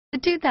The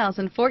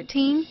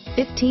 2014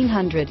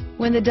 1500.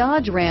 When the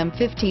Dodge Ram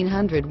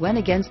 1500 went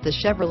against the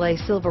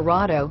Chevrolet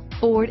Silverado,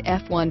 Ford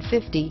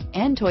F-150,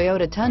 and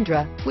Toyota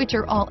Tundra, which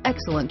are all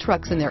excellent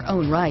trucks in their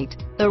own right,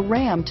 the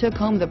Ram took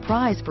home the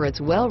prize for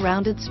its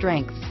well-rounded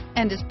strengths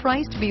and is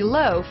priced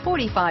below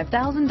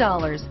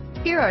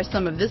 $45,000. Here are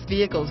some of this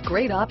vehicle's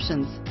great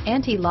options: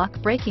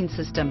 anti-lock braking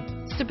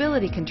system,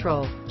 stability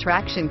control,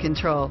 traction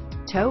control,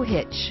 tow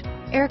hitch,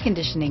 air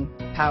conditioning,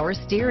 power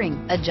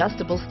steering,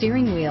 adjustable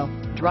steering wheel,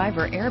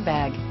 driver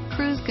airbag,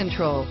 cruise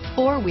control,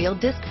 four-wheel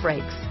disc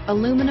brakes,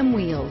 aluminum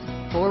wheels,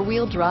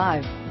 four-wheel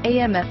drive,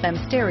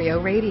 AM/FM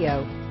stereo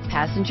radio,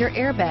 passenger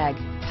airbag,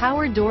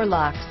 power door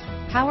locks,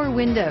 power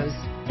windows,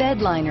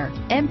 bed liner,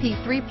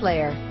 MP3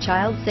 player,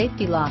 child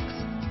safety locks,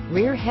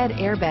 rear head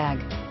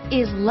airbag.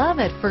 Is love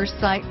at first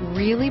sight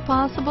really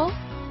possible?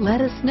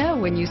 Let us know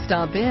when you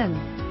stop in.